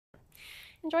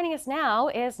And joining us now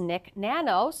is Nik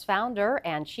Nanos, founder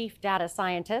and chief data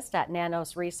scientist at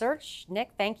Nanos Research.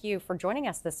 Nik, thank you for joining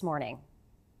us this morning.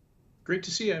 Great to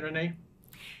see you, Renee.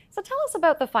 So tell us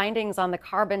about the findings on the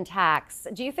carbon tax.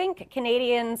 Do you think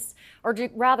Canadians, or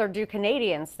do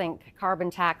Canadians think carbon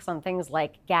tax on things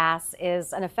like gas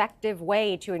is an effective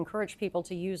way to encourage people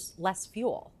to use less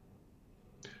fuel?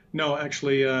 No,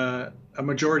 actually, a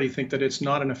majority think that it's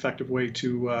not an effective way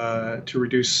to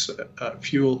reduce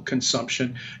fuel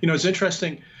consumption. It's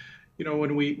interesting.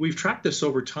 When we've tracked this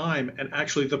over time, and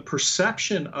actually the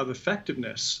perception of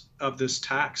effectiveness of this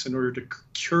tax in order to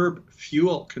curb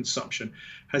fuel consumption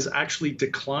has actually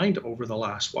declined over the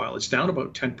last while. It's down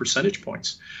about 10 percentage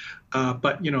points.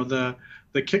 But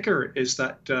the kicker is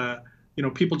that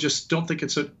people just don't think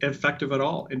it's effective at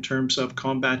all in terms of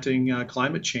combating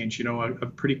climate change. A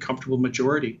pretty comfortable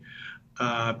majority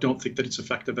don't think that it's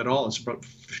effective at all. It's about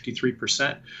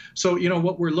 53%. So,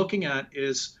 what we're looking at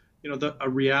is, a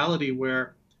reality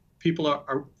where people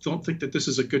don't think that this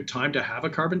is a good time to have a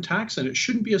carbon tax, and it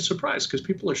shouldn't be a surprise because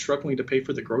people are struggling to pay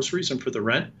for the groceries and for the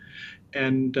rent,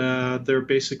 and they're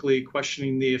basically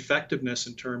questioning the effectiveness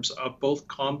in terms of both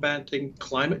combating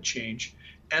climate change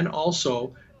and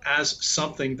also as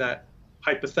something that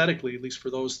hypothetically, at least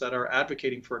for those that are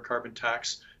advocating for a carbon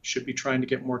tax, should be trying to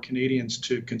get more Canadians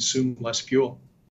to consume less fuel.